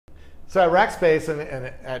So at Rackspace and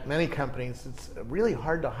at many companies, it's really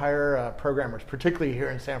hard to hire programmers, particularly here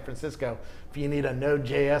in San Francisco. If you need a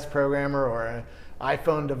Node.js programmer or an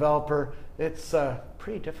iPhone developer, it's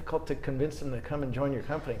pretty difficult to convince them to come and join your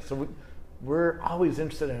company. So we're always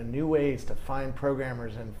interested in new ways to find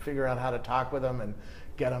programmers and figure out how to talk with them and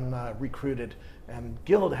get them recruited. And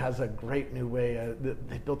Gild has a great new way.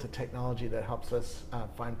 They built a technology that helps us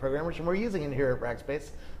find programmers, and we're using it here at Rackspace.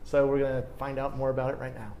 So we're going to find out more about it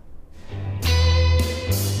right now.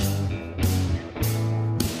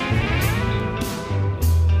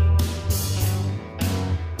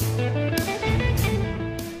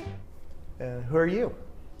 Who are you?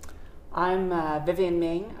 I'm Vivian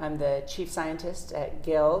Ming. I'm the chief scientist at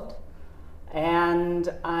Gild,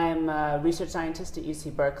 and I'm a research scientist at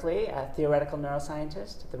UC Berkeley, a theoretical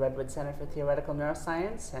neuroscientist at the Redwood Center for Theoretical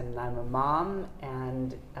Neuroscience, and I'm a mom,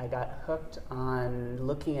 and I got hooked on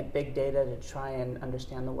looking at big data to try and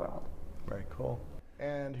understand the world. Very cool.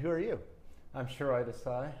 And who are you? I'm Shirai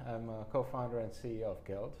Desai. I'm a co-founder and CEO of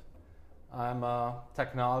Gild. I'm a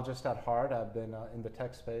technologist at heart. I've been in the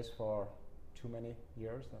tech space for too many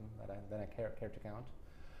years than I care to count.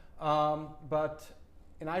 But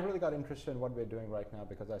I really got interested in what we're doing right now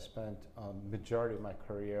because I spent a majority of my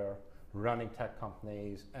career running tech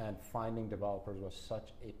companies, and finding developers was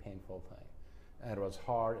such a painful thing. And it was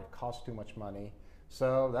hard, it cost too much money.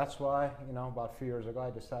 So that's why, about a few years ago,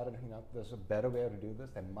 I decided, there's a better way to do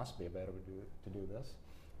this. There must be a better way to do this.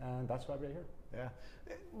 And that's why we're here. Yeah.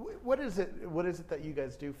 What is it that you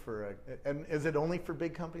guys do for, and is it only for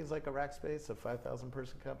big companies like a Rackspace, a 5,000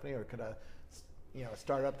 person company, or could a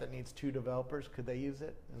startup that needs 2 developers, could they use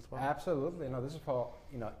it as well? Absolutely. This is for,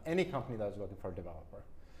 any company that is looking for a developer.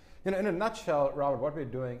 In a nutshell, Robert, what we're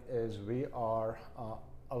doing is we are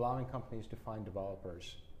allowing companies to find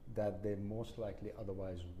developers that they most likely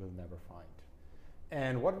otherwise will never find.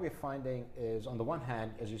 And what we're finding is, on the one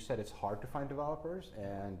hand, as you said, it's hard to find developers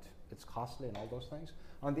and it's costly and all those things.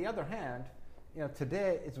 On the other hand,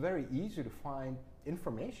 today it's very easy to find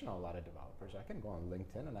information on a lot of developers. I can go on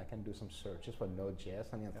LinkedIn and I can do some searches for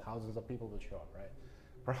Node.js, and thousands of people will show up, right?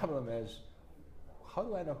 Problem is, how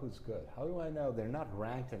do I know who's good? How do I know they're not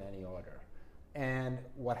ranked in any order? And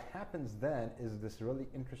what happens then is this really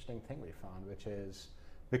interesting thing we found, which is,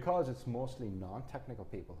 because it's mostly non-technical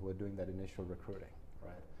people who are doing that initial recruiting,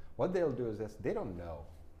 right? What they'll do is this: they don't know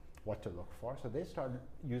what to look for, so they start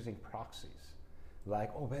using proxies. Like,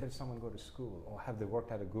 oh, where did someone go to school? Or have they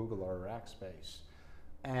worked at a Google or a Rackspace?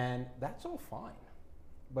 And that's all fine.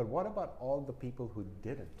 But what about all the people who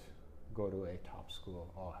didn't go to a top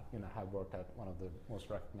school or have worked at one of the most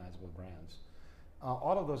recognizable brands?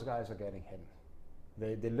 All of those guys are getting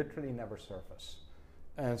hidden. They literally never surface.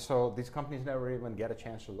 And so these companies never even get a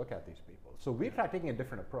chance to look at these people. So we're taking a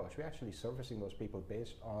different approach. We're actually surfacing those people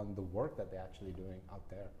based on the work that they're actually doing out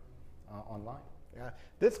there online. Yeah,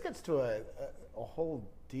 this gets to a whole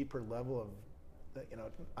deeper level of,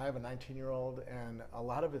 I have a 19-year-old, and a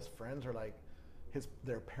lot of his friends are like,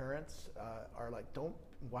 their parents are like,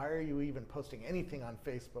 why are you even posting anything on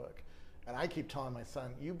Facebook? And I keep telling my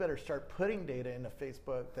son, you better start putting data into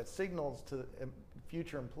Facebook that signals to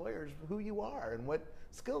future employers who you are and what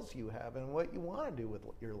skills you have and what you want to do with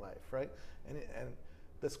your life, right? And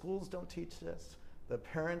the schools don't teach this. The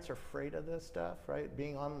parents are afraid of this stuff, right?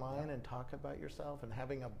 Being online and talk about yourself and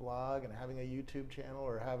having a blog and having a YouTube channel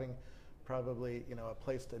or having probably a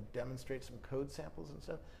place to demonstrate some code samples and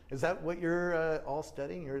stuff. Is that what you're all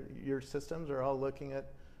studying? Your systems are all looking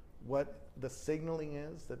at what the signaling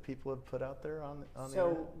is that people have put out there on the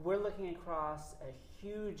internet? So we're looking across a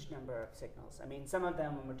huge number of signals. I mean, some of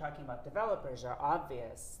them, when we're talking about developers, are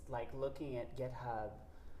obvious, like looking at GitHub,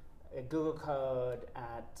 at Google Code,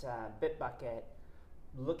 at Bitbucket,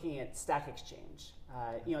 looking at Stack Exchange.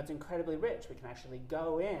 It's incredibly rich. We can actually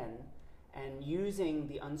go in and, using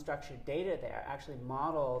the unstructured data there, actually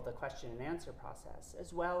model the question and answer process,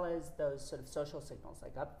 as well as those sort of social signals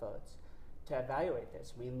like upvotes, to evaluate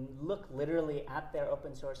this. We look literally at their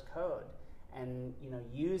open source code and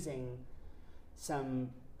using some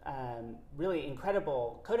really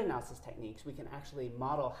incredible code analysis techniques, we can actually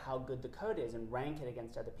model how good the code is and rank it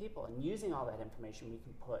against other people. And using all that information, we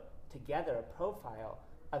can put together a profile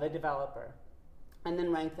of a developer and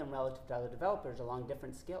then rank them relative to other developers along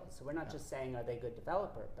different skills. So we're not just saying, are they a good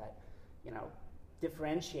developer, but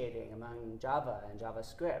differentiating among Java and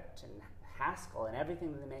JavaScript and Haskell and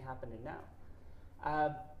everything that they may happen to know.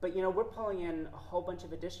 But we're pulling in a whole bunch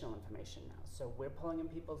of additional information now. So we're pulling in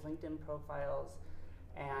people's LinkedIn profiles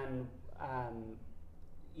and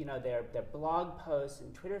their blog posts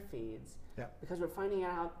and Twitter feeds, because we're finding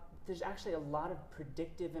out there's actually a lot of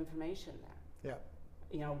predictive information there. Yeah.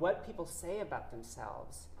 what people say about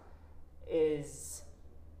themselves is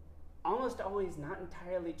almost always not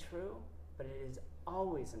entirely true, but it is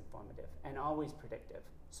always informative and always predictive.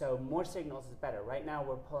 So more signals is better. Right now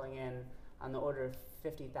we're pulling in on the order of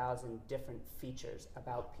 50,000 different features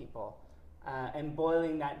about people, and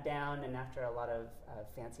boiling that down, and after a lot of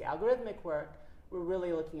fancy algorithmic work, we're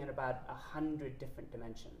really looking at about 100 different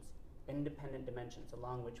dimensions, independent dimensions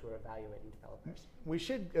along which we're evaluating developers. We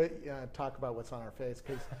should talk about what's on our face,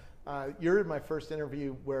 because you're in my first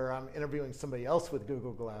interview where I'm interviewing somebody else with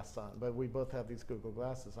Google Glass on, but we both have these Google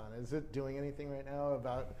Glasses on. Is it doing anything right now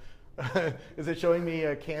about, is it showing me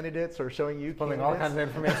candidates or showing you Pulling candidates? all kinds of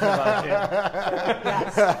information about you.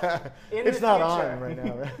 Yes. It's not on right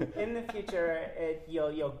now, right? In the future,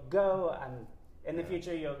 you'll go in the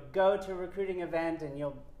future you'll go to a recruiting event, and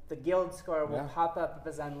the Gild score will pop up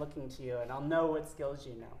as I'm looking to you, and I'll know what skills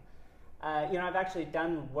you know. I've actually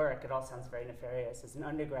done work. It all sounds very nefarious. As an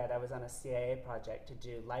undergrad, I was on a CIA project to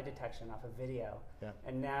do lie detection off of video,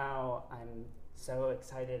 and now I'm so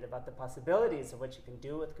excited about the possibilities of what you can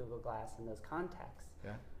do with Google Glass in those contexts.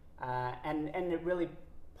 And it really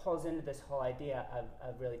pulls into this whole idea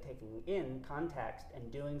of really taking in context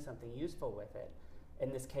and doing something useful with it.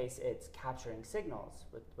 In this case, it's capturing signals,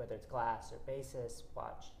 whether it's glass or basis,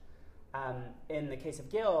 watch. In the case of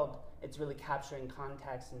Gild, it's really capturing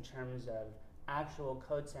context in terms of actual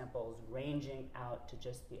code samples ranging out to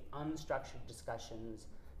just the unstructured discussions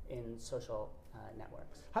in social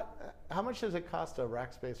networks. How much does it cost a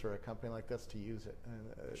Rackspace or a company like this to use it?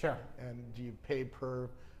 Sure. And do you pay per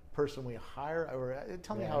person we hire? Or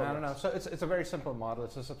tell me how it works. No. So it's a very simple model.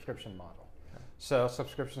 It's a subscription model. So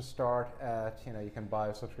subscriptions start at, you can buy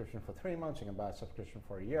a subscription for 3 months, you can buy a subscription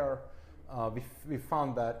for a year. We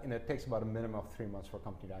found that it takes about a minimum of 3 months for a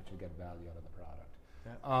company to actually get value out of the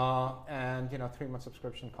product. And 3-month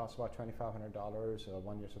subscription costs about $2,500. A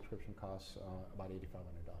 1-year subscription costs about $8,500.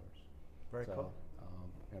 Very cool.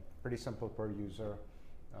 Pretty simple per user,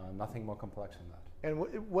 nothing more complex than that. And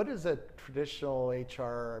what is a traditional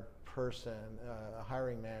HR person, a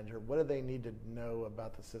hiring manager, what do they need to know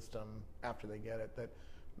about the system after they get it?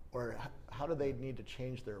 Or how do they need to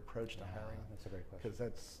change their approach to hiring? That's a great question. Because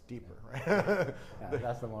that's deeper, right?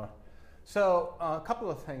 That's the more. So a couple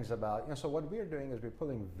of things about, so what we're doing is we're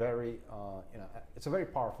pulling it's a very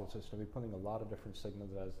powerful system. We're pulling a lot of different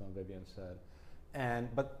signals, as Vivian said.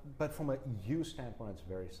 But from a use standpoint, it's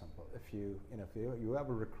very simple. If you have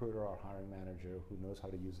a recruiter or hiring manager who knows how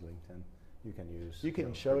to use LinkedIn, you can use. You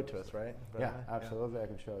can show it to us, right? Yeah, absolutely. I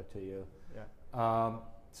can show it to you. Yeah.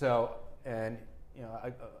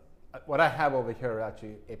 What I have over here is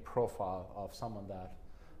actually a profile of someone that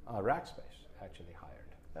Rackspace actually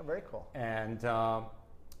hired. Oh, very cool. And so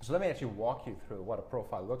let me actually walk you through what a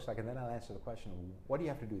profile looks like, and then I'll answer the question: what do you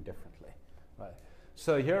have to do differently, right?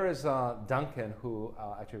 So here is Duncan, who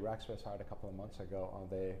actually Rackspace hired a couple of months ago.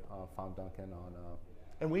 They found Duncan on.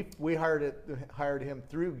 And we hired him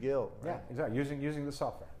through Gild, right? Yeah, exactly. Using the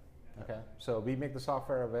software. Okay. So we make the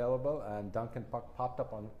software available, and Duncan popped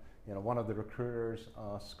up on one of the recruiters'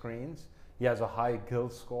 screens. He has a high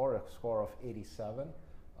Gild score, a score of 87,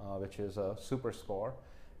 which is a super score.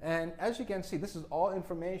 And as you can see, this is all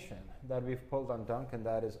information that we've pulled on Duncan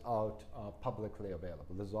that is out publicly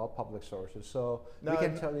available. This is all public sources. So now, we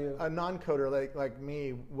can tell you. A non-coder like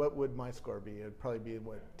me, what would my score be? It'd probably be,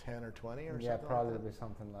 10 or 20 or something? Yeah, probably like that?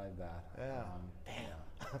 something like that. Yeah.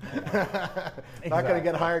 Damn. Not going to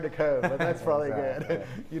get hired to code, but that's probably Exactly. good.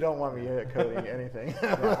 You don't want me coding anything.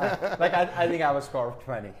 I think I have a score of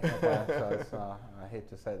 20. Okay? So I hate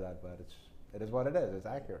to say that, but it is what it is. It's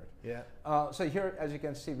accurate. Yeah. So here, as you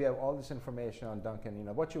can see, we have all this information on Duncan.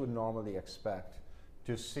 What you would normally expect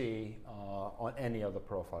to see on any other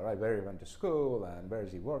profile, right? Where he went to school and where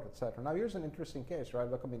does he work, etc. Now, here's an interesting case, right?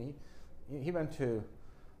 Look, he went to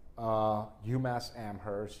UMass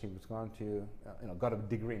Amherst. He was going to, got a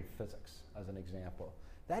degree in physics, as an example.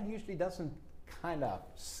 That usually doesn't kind of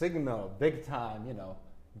signal big time,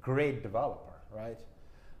 great developer, right?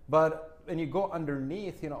 But when you go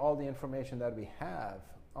underneath, all the information that we have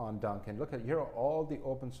on Duncan, look at here are all the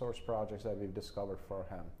open source projects that we've discovered for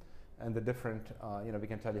him, and the different, we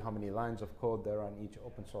can tell you how many lines of code there are on each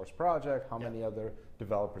open source project, how many other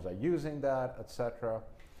developers are using that, etc.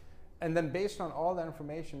 And then based on all that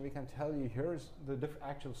information, we can tell you here's the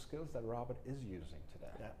actual skills that Robert is using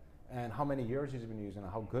today, and how many years he's been using,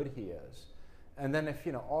 and how good he is. And then if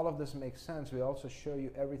all of this makes sense, we also show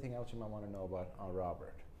you everything else you might want to know about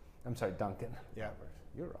Robert. I'm sorry, Duncan. Yeah. Robert.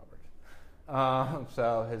 You're Robert.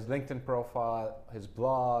 So his LinkedIn profile, his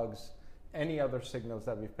blogs, any other signals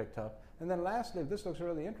that we've picked up. And then lastly, if this looks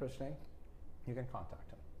really interesting, you can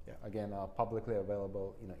contact him. Yeah. Again, publicly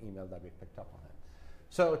available email that we picked up on it.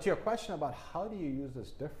 So to your question about how do you use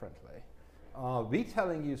this differently,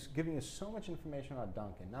 giving you so much information on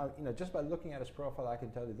Duncan. Now, just by looking at his profile, I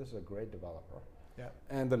can tell you this is a great developer. Yeah.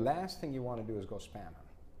 And the last thing you want to do is go spam him.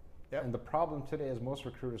 Yep. And the problem today is most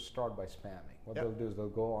recruiters start by spamming. What Yep. they'll do is they'll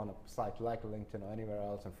go on a site like LinkedIn or anywhere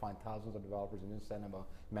else and find thousands of developers and then send them a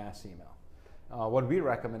mass email. What we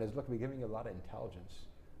recommend is, look, we're giving you a lot of intelligence.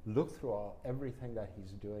 Look through everything that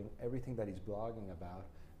he's doing, everything that he's blogging about,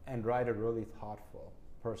 and write a really thoughtful,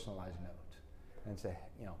 personalized note. And say,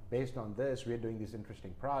 based on this, we're doing these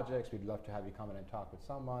interesting projects. We'd love to have you come in and talk with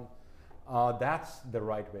someone. That's the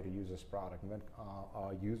right way to use this product. And when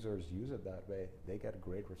our users use it that way, they get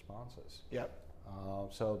great responses. Yep.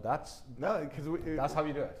 So that's how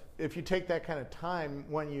you do it. If you take that kind of time,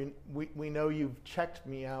 when we know you've checked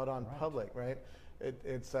me out on public, right?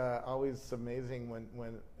 It's always amazing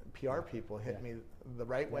when PR people hit me the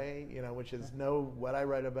right way, which is know what I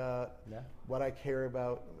write about, what I care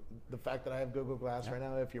about. The fact that I have Google Glass right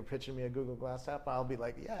now, if you're pitching me a Google Glass app, I'll be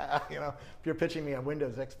like, if you're pitching me a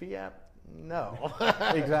Windows XP app, no.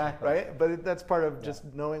 Exactly. Right? But that's part of just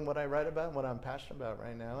knowing what I write about and what I'm passionate about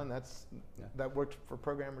right now, and that worked for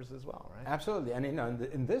programmers as well, right? Absolutely. And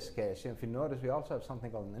in this case, if you notice, we also have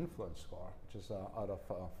something called an influence score, which is out of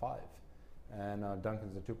 5. And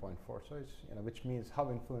Duncan's a 2.4, so it's, which means how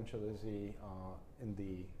influential is he in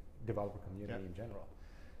the developer community in general.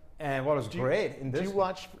 And what was great in this... Do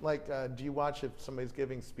you watch if somebody's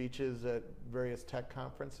giving speeches at various tech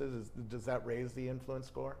conferences? Does that raise the influence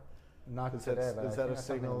score? Not today, but is that a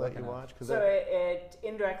signal that you watch? So it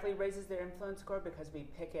indirectly raises their influence score because we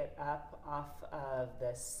pick it up off of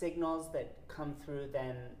the signals that come through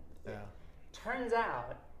then. Yeah. Turns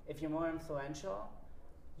out, if you're more influential,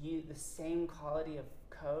 the same quality of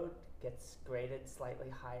code gets graded slightly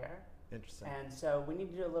higher. Interesting. And so we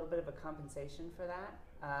need to do a little bit of a compensation for that.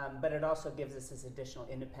 But it also gives us this additional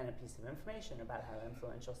independent piece of information about how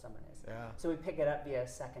influential someone is. Yeah. So we pick it up via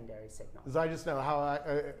secondary signals. Because I just know how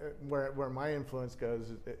where my influence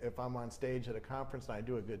goes if I'm on stage at a conference and I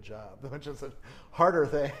do a good job, which is a harder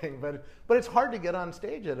thing. But it's hard to get on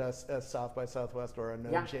stage at a South by Southwest or a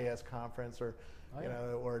Node.js conference or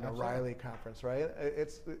or an O'Reilly conference, right?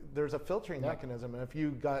 There's a filtering mechanism, and if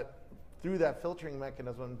you got through that filtering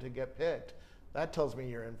mechanism to get picked, that tells me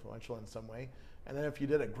you're influential in some way. And then if you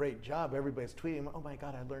did a great job, everybody's tweeting, oh my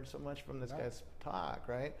God, I learned so much from this guy's talk,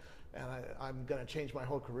 right? And I'm going to change my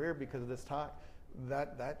whole career because of this talk.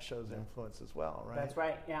 That shows influence as well, right? That's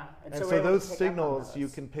right, yeah. And so those signals, you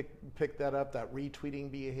can pick that up, that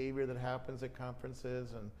retweeting behavior that happens at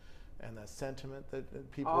conferences and the sentiment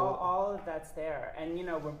that people... All of that's there. And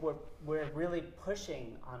we're really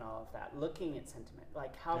pushing on all of that, looking at sentiment,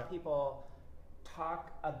 like how people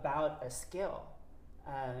talk about a skill.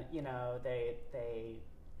 They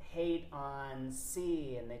hate on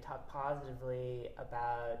C and they talk positively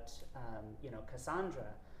about,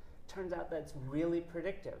 Cassandra. Turns out that's really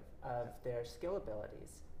predictive of their skill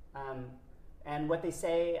abilities. And what they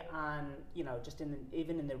say on, just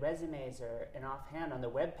even in the resumes or in offhand on the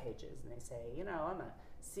web pages, and they say, I'm a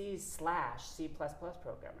C/C++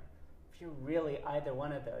 programmer. If you're really either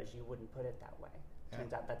one of those, you wouldn't put it that way.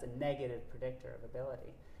 Turns out that's a negative predictor of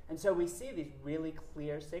ability. And so we see these really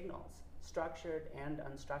clear signals, structured and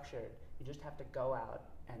unstructured. You just have to go out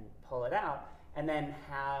and pull it out, and then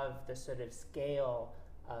have the sort of scale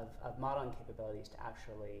of modeling capabilities to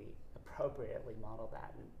actually appropriately model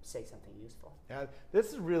that and say something useful. Yeah,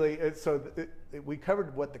 this is really, we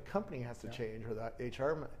covered what the company has to change, or the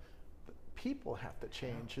HR, people have to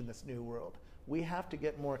change in this new world. We have to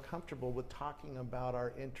get more comfortable with talking about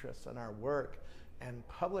our interests and our work and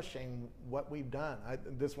publishing what we've done.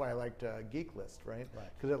 This is why I liked Geek List, right?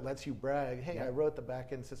 Because it lets you brag, hey, I wrote the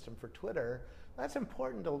backend system for Twitter. That's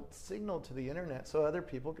important to signal to the internet so other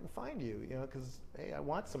people can find you, because, hey, I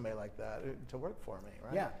want somebody like that to work for me,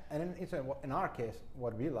 right? Yeah, and in our case,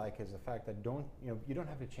 what we like is the fact that you don't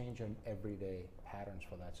have to change your everyday patterns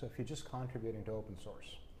for that. So if you're just contributing to open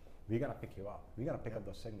source, we're gonna pick you up. We're gonna pick up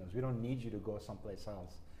those signals. We don't need you to go someplace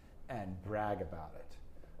else and brag about it.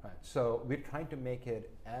 Right. So we're trying to make it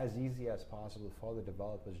as easy as possible for the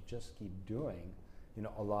developers. Just keep doing,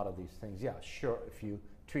 a lot of these things. Yeah, sure. If you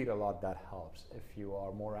tweet a lot, that helps. If you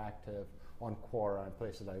are more active on Quora and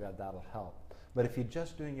places like that, that'll help. But if you're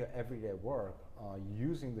just doing your everyday work,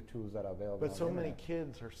 using the tools that are available. But so many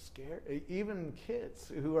kids are scared. Even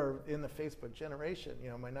kids who are in the Facebook generation.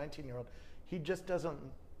 My 19-year-old, he just doesn't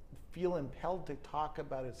feel impelled to talk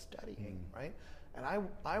about his studying, right? And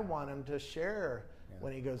I want him to share.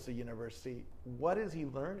 When he goes to university, what is he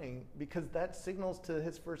learning? Because that signals to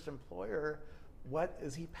his first employer what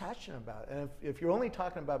is he passionate about? And if you're only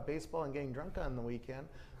talking about baseball and getting drunk on the weekend,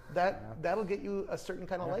 that'll get you a certain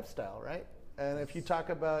kind of lifestyle, right? And if you talk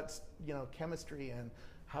about, you know, chemistry and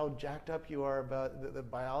how jacked up you are about the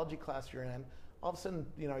biology class you're in, all of a sudden,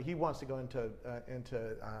 you know, he wants to go into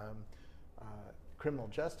criminal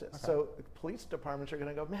justice. Okay. So police departments are going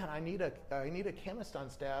to go, man, I need a chemist on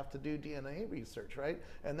staff to do DNA research, right?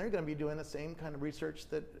 And they're going to be doing the same kind of research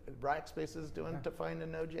that Rackspace is doing to find a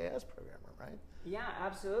Node.js programmer, right? Yeah,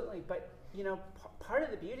 absolutely. But, you know, part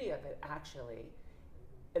of the beauty of it, actually,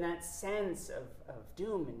 and that sense of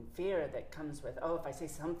doom and fear that comes with, oh, if I say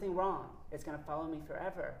something wrong, it's going to follow me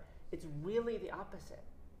forever. It's really the opposite.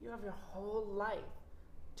 You have your whole life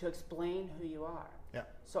to explain who you are. Yeah.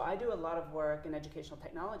 So I do a lot of work in educational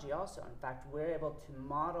technology also. In fact, we're able to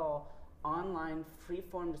model online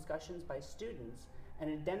free-form discussions by students and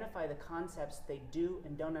identify the concepts they do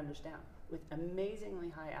and don't understand with amazingly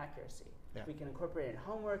high accuracy. Yeah. We can incorporate it in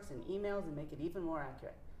homeworks and emails and make it even more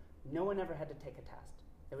accurate. No one ever had to take a test.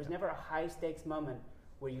 There was never a high-stakes moment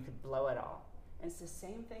where you could blow it all. And it's the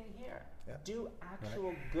same thing here. Yeah. Do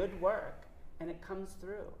actual good work, and it comes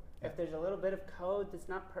through. Yeah. If there's a little bit of code that's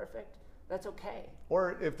not perfect, that's okay.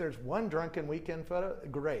 Or if there's one drunken weekend photo,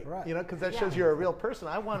 great. Right. You know, because that shows you're a real person.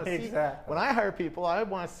 I want to see, Exactly. when I hire people, I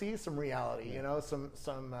want to see some reality, you know, some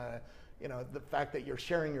you know, the fact that you're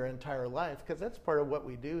sharing your entire life, because that's part of what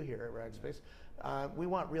we do here at Rackspace. We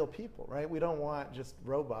want real people, right? We don't want just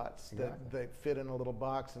robots that fit in a little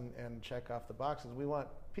box and check off the boxes. We want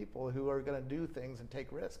people who are going to do things and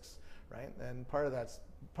take risks, right? And part of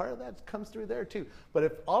that comes through there too. But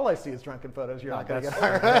if all I see is drunken photos, you're not going to get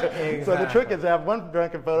hired. Right? Exactly. So the trick is to have one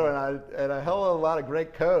drunken photo and a hell of a lot of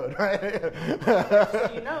great code, right?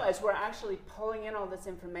 So, you know, as we're actually pulling in all this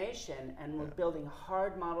information and we're building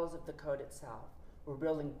hard models of the code itself, we're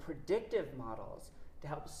building predictive models to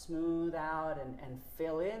help smooth out and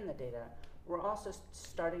fill in the data. We're also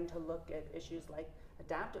starting to look at issues like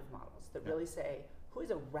adaptive models that really say, who is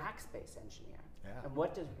a Rackspace engineer? And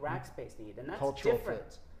what does Rackspace need? And that's Cultural different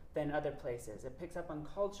fit. than other places. It picks up on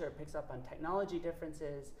culture, it picks up on technology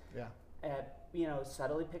differences, you know,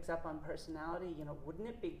 subtly picks up on personality. You know, wouldn't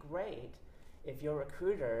it be great if your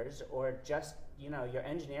recruiters or just, you know, your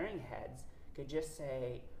engineering heads could just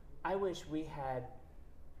say, I wish we had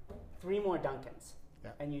 3 more Duncans.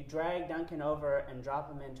 And you drag Duncan over and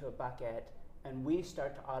drop him into a bucket, and we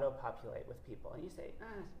start to auto-populate with people. And you say,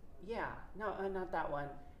 not that one.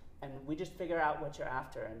 And we just figure out what you're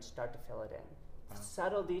after and start to fill it in. Wow.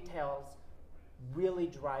 Subtle details really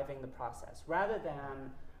driving the process, rather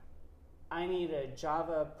than I need a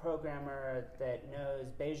Java programmer that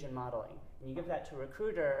knows Bayesian modeling. And you give that to a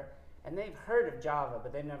recruiter, and they've heard of Java,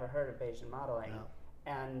 but they've never heard of Bayesian modeling.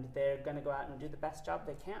 And they're going to go out and do the best job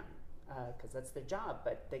they can, because that's their job,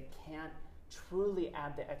 but they can't truly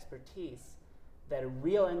add the expertise that a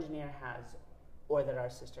real engineer has, or that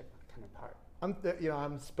our sister can impart.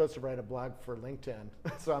 I'm supposed to write a blog for LinkedIn,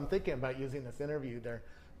 so I'm thinking about using this interview there.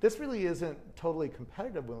 This really isn't totally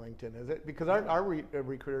competitive with LinkedIn, is it? Because our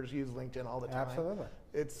recruiters use LinkedIn all the time. Absolutely.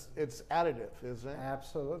 It's additive, isn't it?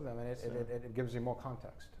 Absolutely. I mean, it gives you more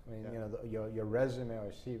context. I mean, you know, your resume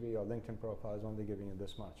or CV or LinkedIn profile is only giving you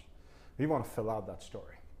this much. We want to fill out that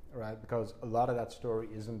story, right? Because a lot of that story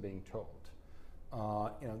isn't being told.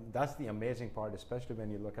 You know, that's the amazing part, especially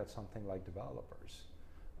when you look at something like developers.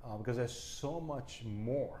 Because there's so much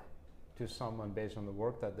more to someone based on the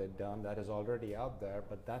work that they've done that is already out there,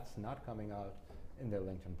 but that's not coming out in their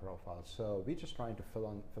LinkedIn profile. So we're just trying to fill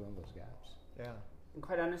in those gaps. Yeah. And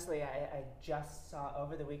quite honestly, I just saw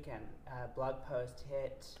over the weekend a blog post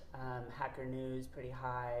hit Hacker News pretty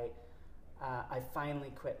high. I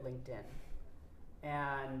finally quit LinkedIn.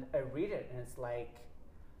 And I read it, and it's like,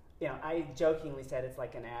 you know, I jokingly said it's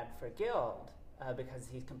like an ad for Gild. Because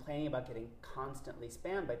he's complaining about getting constantly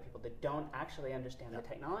spammed by people that don't actually understand the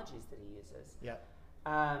technologies that he uses.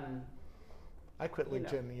 I quit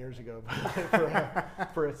LinkedIn years ago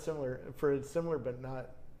for a similar, but not.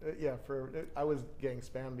 I was getting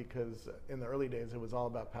spammed because in the early days it was all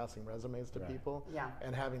about passing resumes to people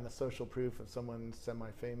and having the social proof of someone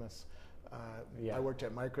semi-famous. I worked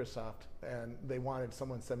at Microsoft, and they wanted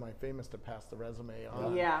someone semi-famous to pass the resume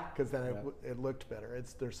on. Because then it looked better.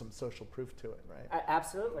 There's some social proof to it, right?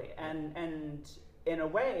 Absolutely, and in a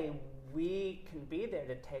way, we can be there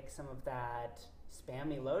to take some of that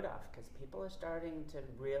spammy load off, because people are starting to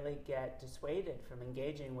really get dissuaded from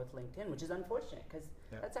engaging with LinkedIn, which is unfortunate, because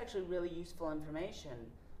that's actually really useful information,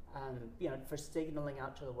 you know, for signaling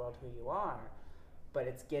out to the world who you are. But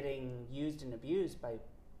it's getting used and abused by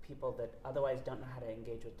people that otherwise don't know how to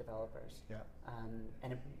engage with developers. Yeah.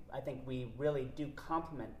 I think we really do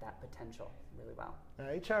complement that potential really well.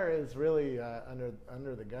 HR is really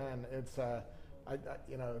under the gun. It's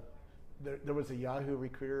you know, there was a Yahoo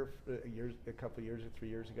recruiter a couple of years or 3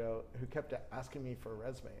 years ago who kept asking me for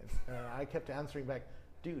resumes, and I kept answering back,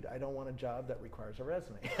 dude, I don't want a job that requires a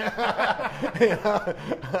resume. You know?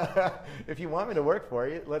 If you want me to work for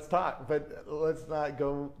you, let's talk, but let's not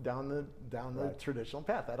go down the Right. traditional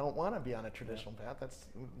path. I don't want to be on a traditional path. That's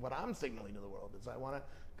what I'm signaling to the world, is I want to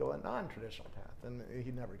go a non-traditional path. And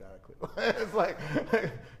he never got a clue. It's like,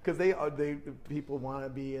 because people want to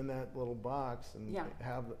be in that little box and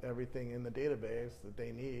have everything in the database that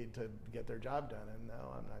they need to get their job done. And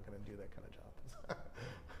no, I'm not going to do that kind of job.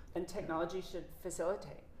 And technology should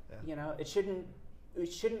facilitate. Yeah. You know, it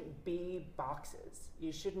shouldn't be boxes.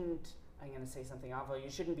 You shouldn't, I'm going to say something awful, you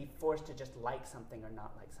shouldn't be forced to just like something or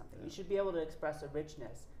not like something. Yeah. You should be able to express a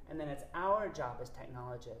richness, and then it's our job as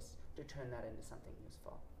technologists to turn that into something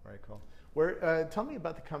useful. Very cool. Tell me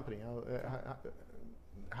about the company.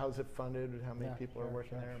 How is it funded? How many people are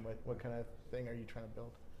working there? And what kind of thing are you trying to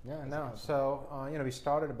build? Yeah, no. So you know, we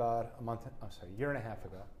started about a year and a half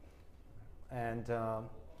ago, and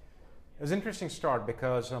it was an interesting start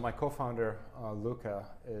because my co-founder Luca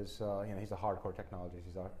is you know, he's a hardcore technologist.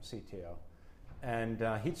 He's our CTO, and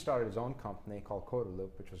he'd started his own company called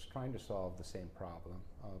Codeloop, which was trying to solve the same problem,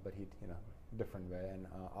 but he, you know, different way. And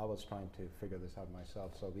I was trying to figure this out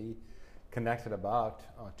myself. So we connected about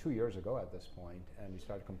 2 years ago at this point, and we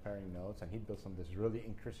started comparing notes. And he built some of this really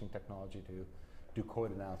interesting technology to do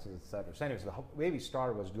code analysis, etc. So anyways, the way we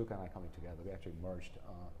started was Luca and I coming together. We actually merged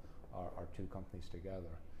our two companies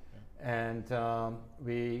together. And so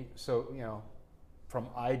you know, from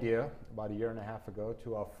idea about a year and a half ago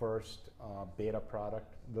to our first beta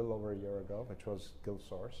product a little over a year ago, which was Gild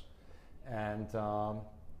Source. And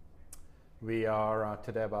we are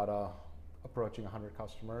today about approaching 100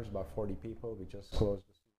 customers, about 40 people. We just closed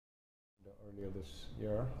earlier this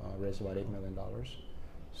year, raised about $8 million.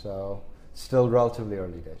 So still relatively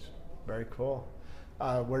early days. Very cool.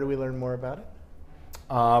 Where do we learn more about it?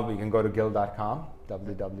 We can go to gild.com,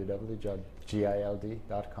 www.gild.com.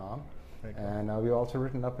 And we've also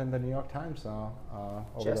written up in the New York Times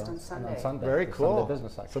just on Sunday. Very cool. Sunday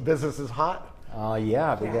business section. So business is hot.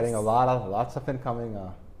 Yeah, we're getting lots of incoming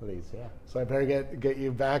leads. Yeah. So I better get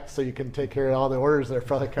you back so you can take care of all the orders that are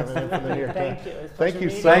probably coming in from the New York Times. Thank you. Thank you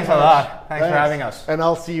so much. Thanks a lot. Thanks for having us. And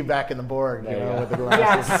I'll see you back in the board, you know, with the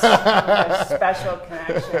Yes, glasses. a special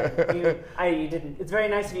connection. You didn't. It's very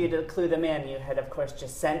nice of you to clue them in. You had, of course,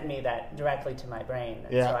 just sent me that directly to my brain,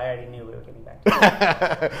 and so I already knew we were getting back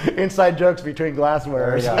to you. Inside jokes between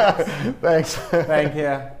glasswares. Thanks. Thanks. Thank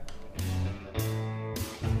you.